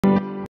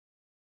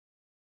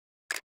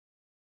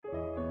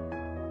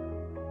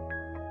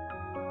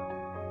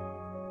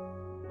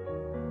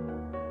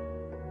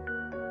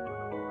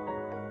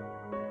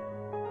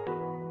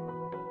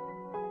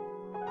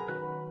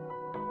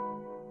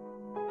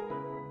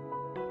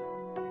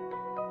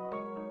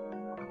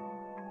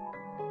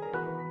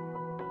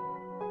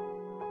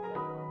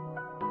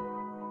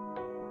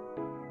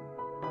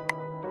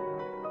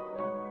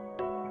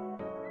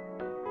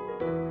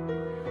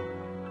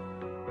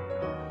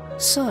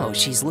So,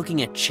 she's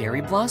looking at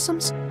cherry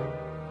blossoms?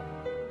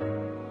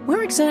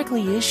 Where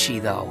exactly is she,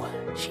 though?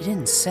 She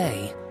didn't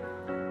say.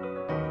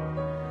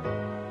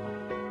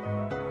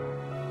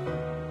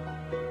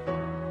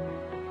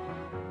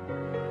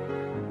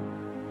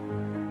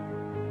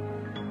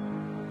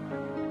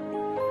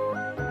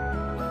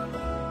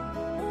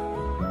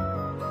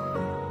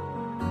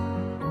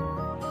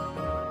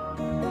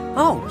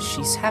 Oh,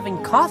 she's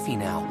having coffee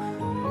now.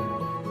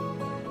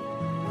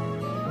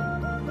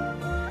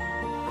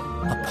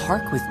 A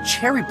park with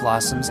cherry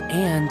blossoms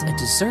and a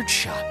dessert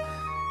shop.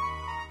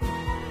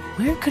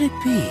 Where could it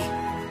be?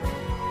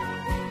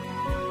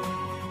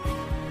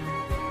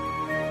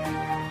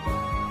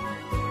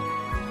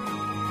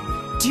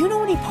 Do you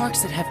know any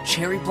parks that have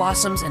cherry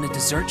blossoms and a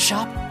dessert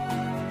shop?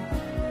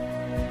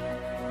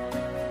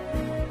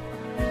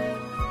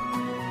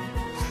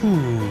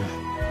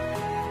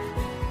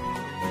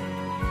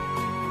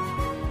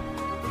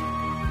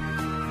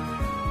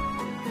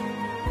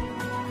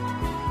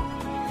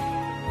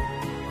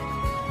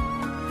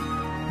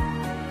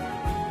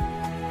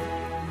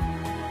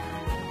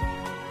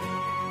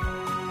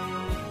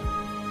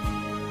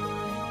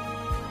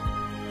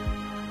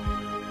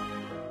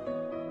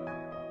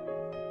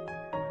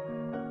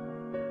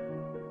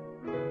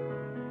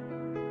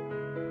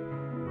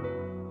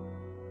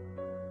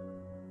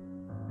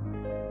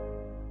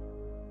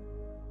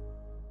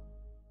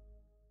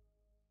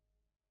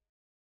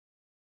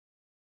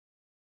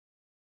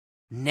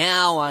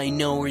 Now I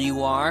know where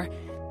you are.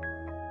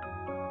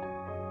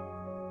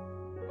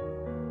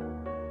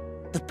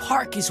 The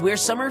park is where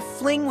Summer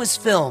Fling was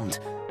filmed.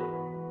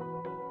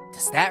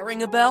 Does that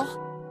ring a bell?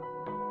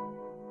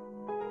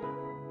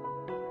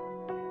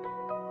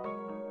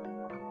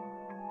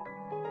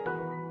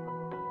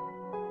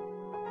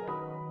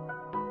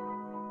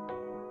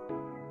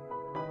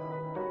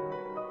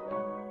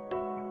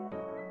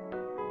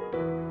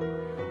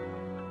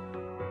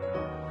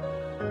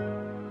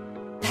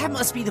 That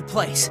must be the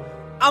place.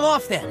 I'm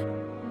off then.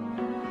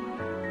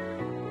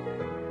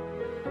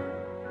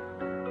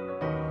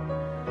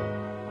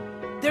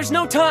 There's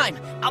no time.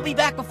 I'll be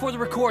back before the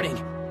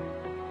recording.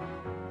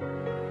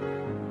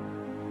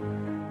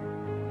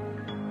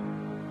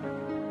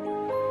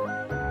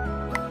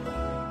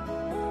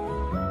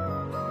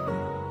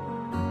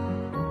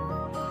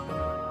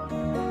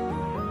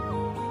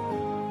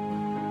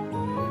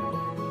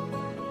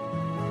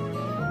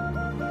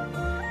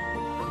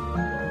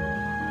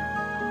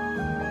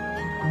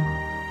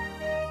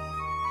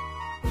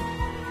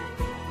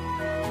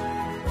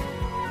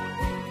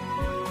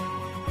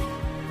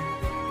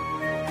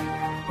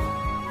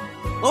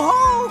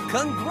 Oh,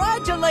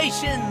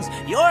 congratulations!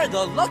 You're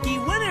the lucky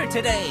winner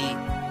today!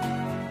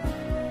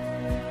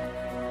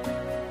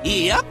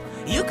 Yep,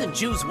 you can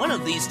choose one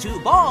of these two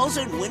balls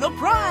and win a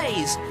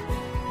prize!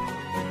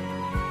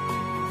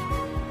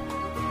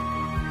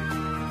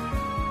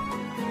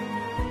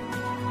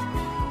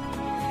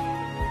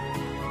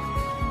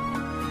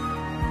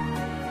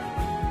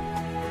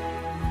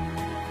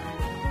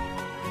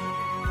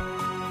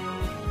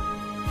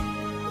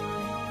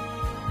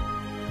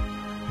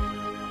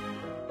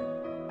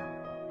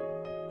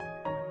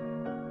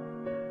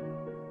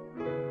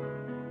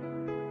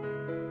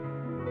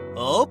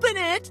 Open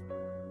it!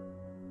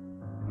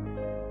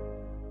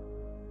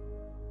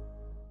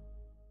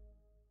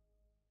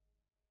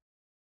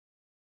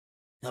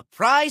 The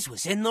prize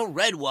was in the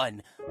red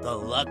one. The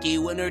lucky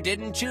winner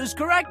didn't choose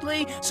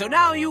correctly, so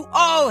now you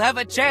all have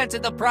a chance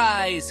at the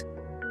prize!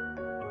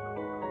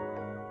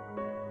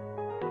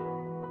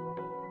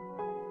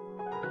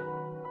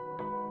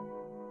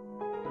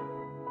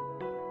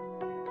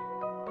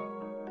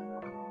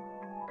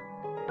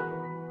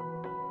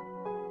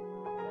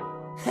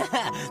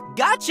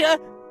 Gotcha!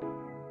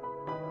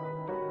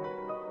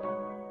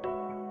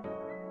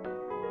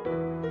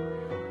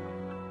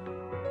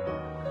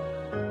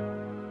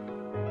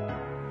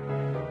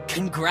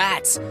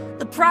 Congrats!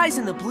 The prize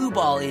in the blue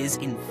ball is,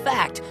 in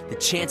fact, the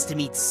chance to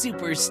meet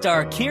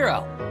superstar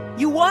Kiro.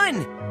 You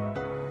won!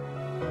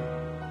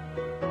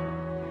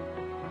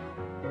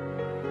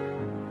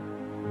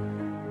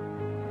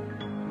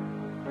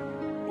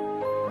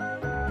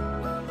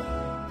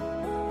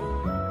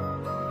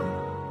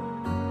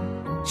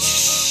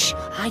 Shh!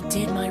 I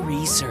did my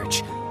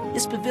research.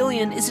 This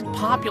pavilion isn't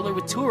popular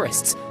with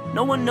tourists.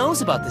 No one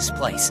knows about this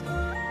place.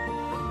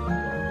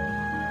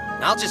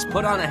 I'll just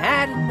put on a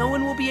hat and no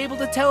one will be able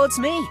to tell it's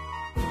me.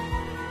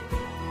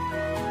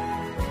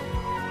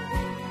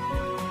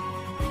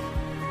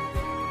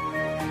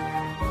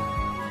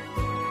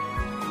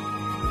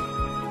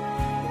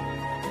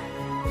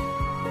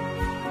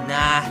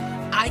 Nah,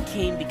 I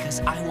came because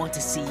I want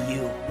to see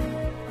you.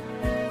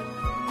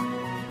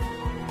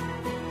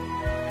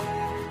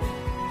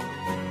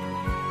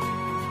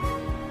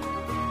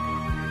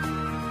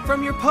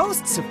 From your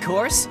posts, of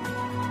course.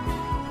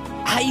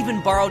 I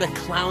even borrowed a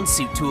clown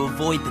suit to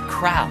avoid the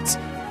crowds.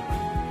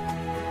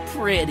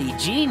 Pretty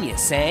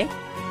genius, eh?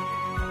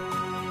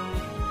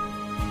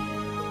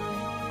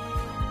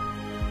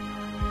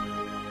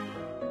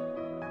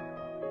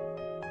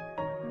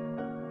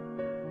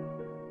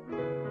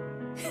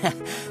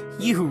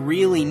 You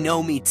really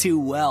know me too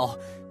well.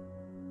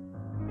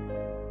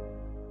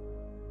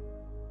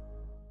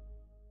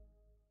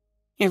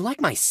 You're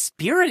like my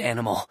spirit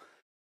animal.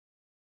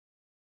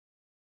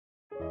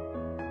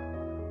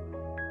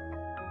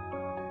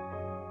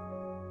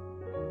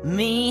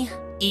 Me?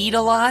 Eat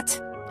a lot?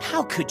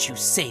 How could you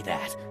say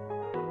that?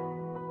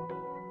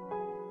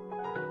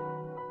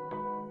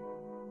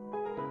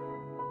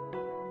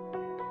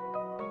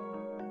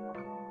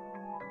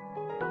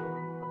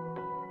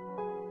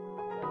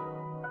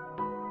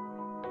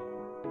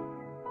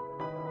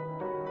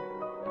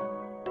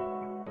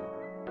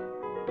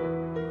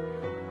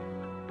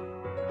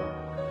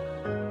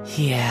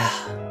 Yeah.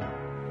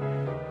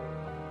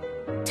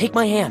 Take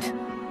my hand.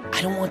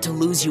 I don't want to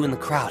lose you in the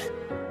crowd.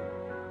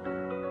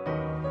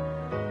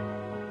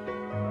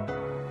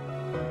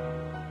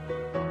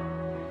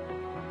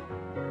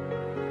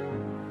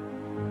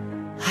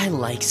 I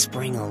like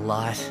spring a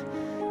lot.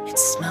 It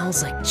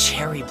smells like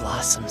cherry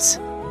blossoms.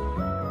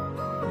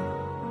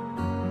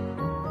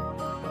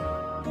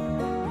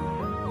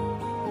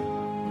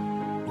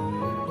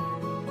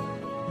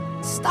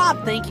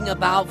 Stop thinking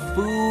about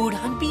food.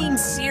 I'm being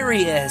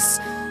serious.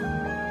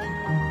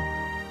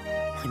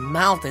 My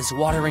mouth is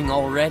watering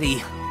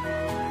already.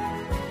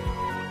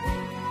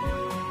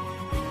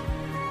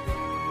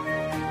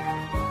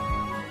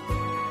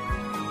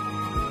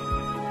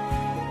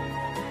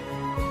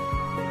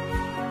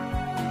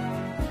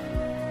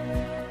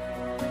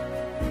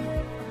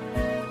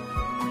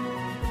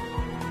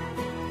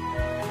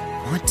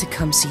 Want to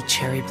come see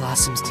cherry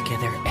blossoms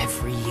together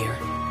every year?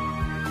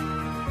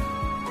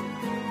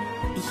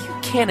 You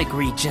can't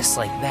agree just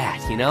like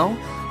that, you know?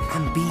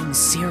 I'm being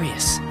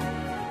serious.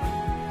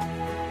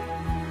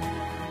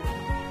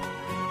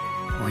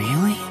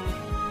 Really?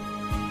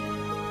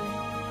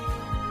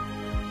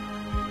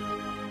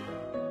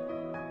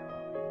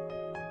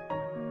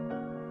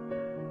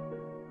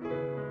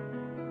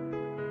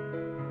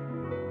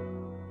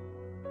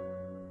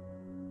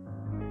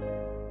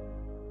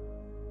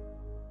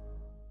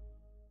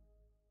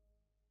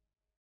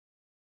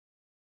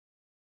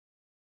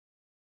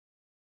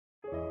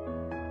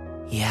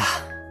 Yeah,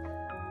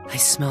 I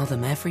smell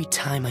them every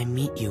time I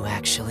meet you,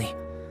 actually.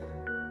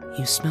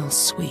 You smell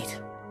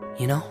sweet,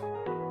 you know?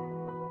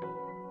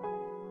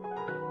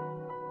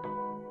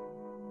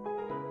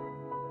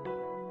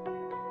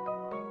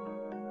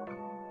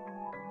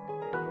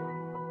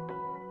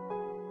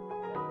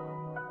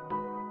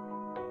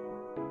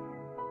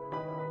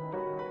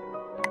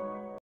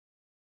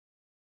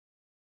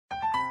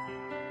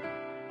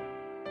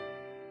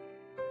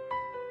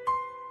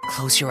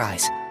 Close your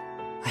eyes.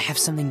 I have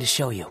something to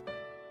show you.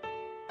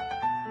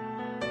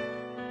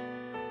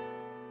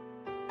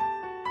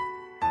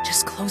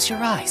 Just close your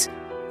eyes.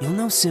 You'll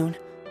know soon.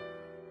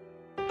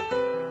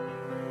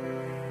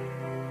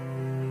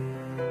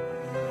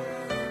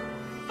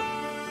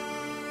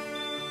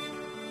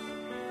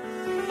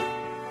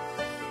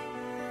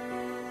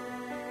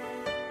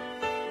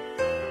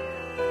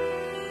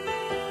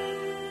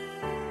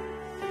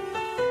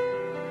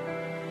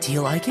 Do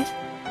you like it?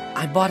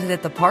 I bought it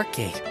at the park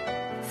gate.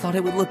 Thought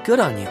it would look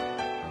good on you.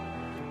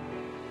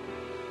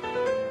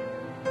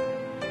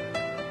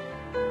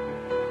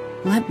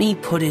 Let me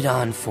put it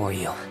on for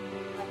you.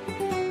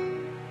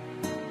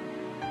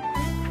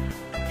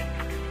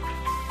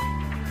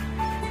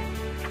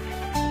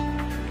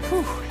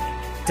 Whew,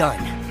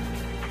 done.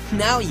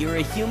 Now you're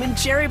a human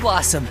cherry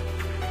blossom.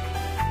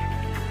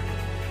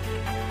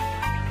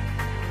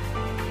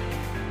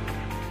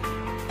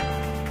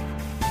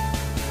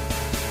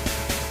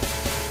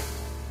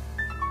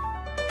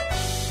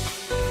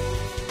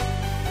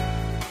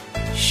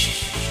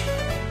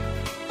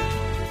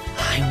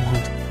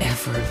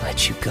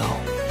 Let you go.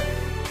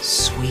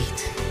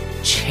 Sweet,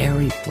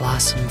 cherry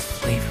blossom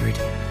flavored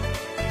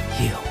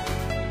you.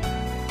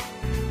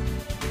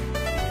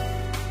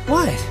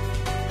 What?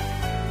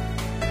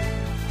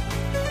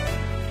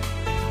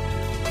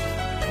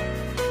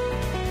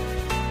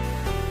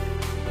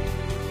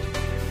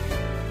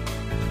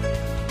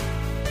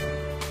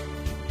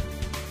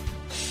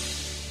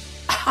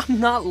 I'm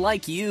not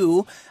like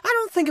you. I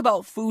don't think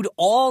about food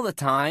all the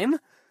time.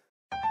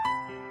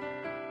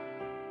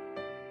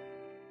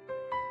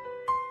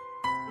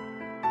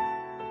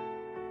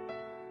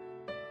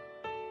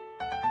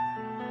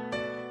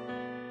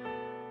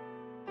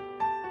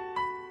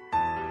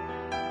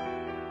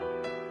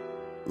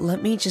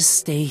 Let me just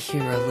stay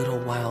here a little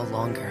while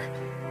longer.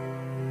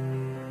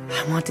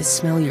 I want to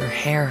smell your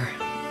hair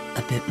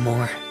a bit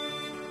more.